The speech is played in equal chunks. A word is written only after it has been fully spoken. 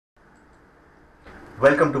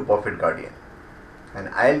Welcome to Perfect Guardian, and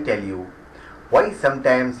I'll tell you why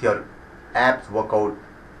sometimes your abs workout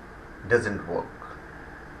doesn't work.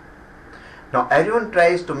 Now everyone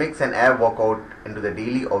tries to mix an ab workout into the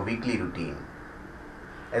daily or weekly routine,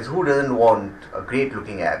 as who doesn't want a great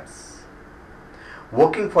looking abs?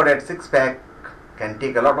 Working for that six pack can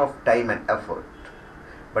take a lot of time and effort,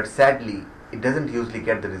 but sadly it doesn't usually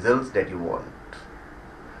get the results that you want.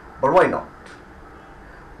 But why not?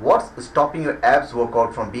 What's stopping your abs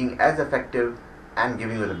workout from being as effective and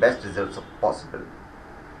giving you the best results possible?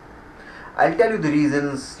 I'll tell you the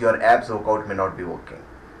reasons your abs workout may not be working.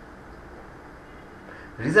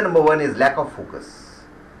 Reason number one is lack of focus.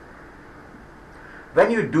 When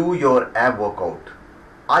you do your ab workout,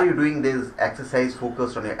 are you doing this exercise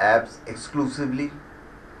focused on your abs exclusively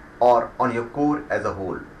or on your core as a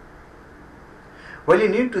whole? Well, you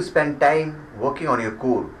need to spend time working on your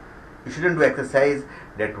core. You shouldn't do exercise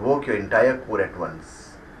that work your entire core at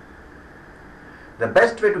once. The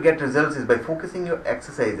best way to get results is by focusing your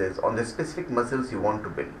exercises on the specific muscles you want to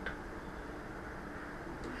build.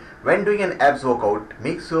 When doing an abs workout,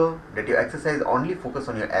 make sure that your exercise only focus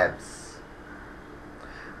on your abs.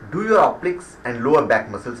 Do your obliques and lower back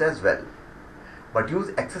muscles as well, but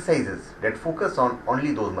use exercises that focus on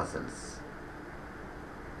only those muscles.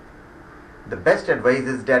 The best advice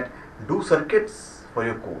is that do circuits for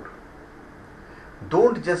your core.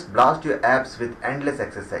 Don't just blast your abs with endless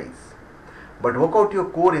exercise, but work out your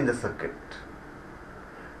core in the circuit.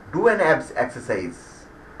 Do an abs exercise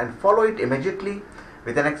and follow it immediately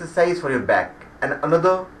with an exercise for your back and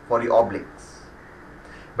another for your obliques.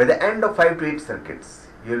 By the end of 5 to 8 circuits,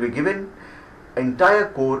 you will be given entire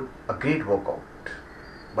core a great workout,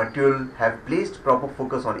 but you will have placed proper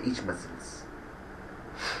focus on each muscles.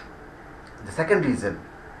 The second reason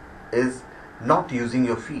is not using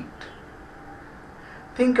your feet.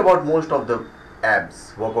 Think about most of the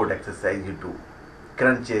abs workout exercise you do: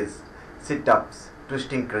 crunches, sit-ups,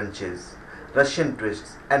 twisting crunches, Russian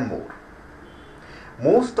twists and more.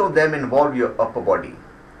 Most of them involve your upper body,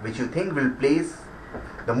 which you think will place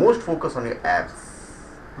the most focus on your abs.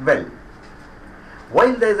 Well,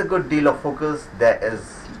 while there is a good deal of focus, there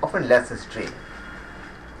is often less strain.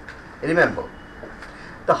 Remember,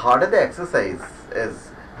 the harder the exercise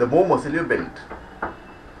is, the more muscle you build.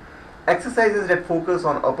 Exercises that focus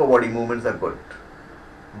on upper body movements are good,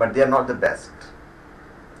 but they are not the best.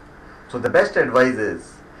 So the best advice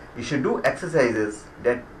is you should do exercises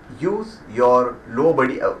that use your lower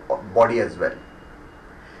body as well,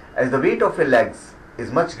 as the weight of your legs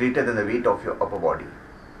is much greater than the weight of your upper body.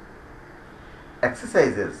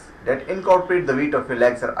 Exercises that incorporate the weight of your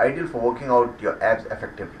legs are ideal for working out your abs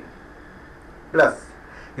effectively. Plus,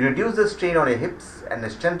 you reduce the strain on your hips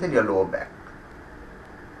and strengthen your lower back.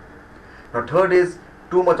 Now third is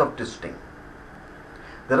too much of twisting.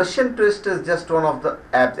 The Russian twist is just one of the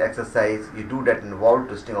abs exercise you do that involve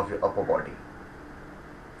twisting of your upper body.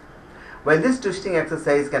 While this twisting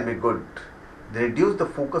exercise can be good, they reduce the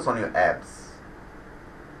focus on your abs.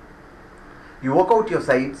 You work out your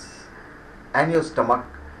sides and your stomach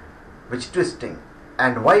with twisting,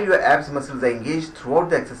 and while your abs muscles are engaged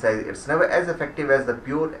throughout the exercise, it's never as effective as the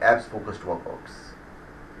pure abs focused workouts.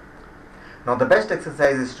 Now the best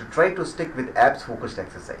exercise is to try to stick with abs focused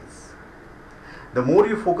exercise. The more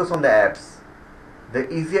you focus on the abs,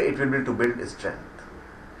 the easier it will be to build strength.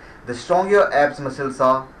 The stronger your abs muscles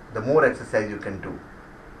are, the more exercise you can do.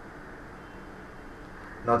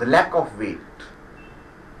 Now the lack of weight.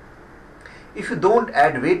 If you don't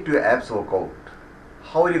add weight to your abs workout,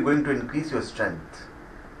 how are you going to increase your strength?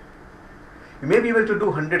 You may be able to do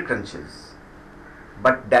 100 crunches,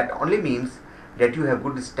 but that only means that you have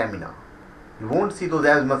good stamina. You won't see those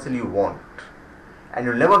abs muscle you want, and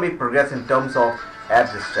you'll never make progress in terms of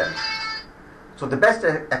abs strength. So the best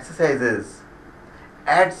exercise is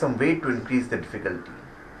add some weight to increase the difficulty.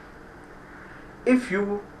 If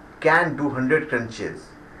you can do 100 crunches,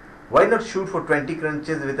 why not shoot for 20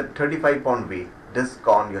 crunches with a 35-pound weight disc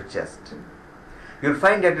on your chest? You'll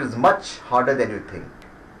find that it is much harder than you think,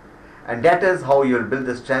 and that is how you'll build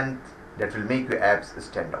the strength that will make your abs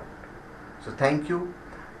stand out. So thank you.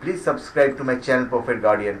 Please subscribe to my channel Perfect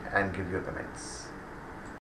Guardian and give your comments.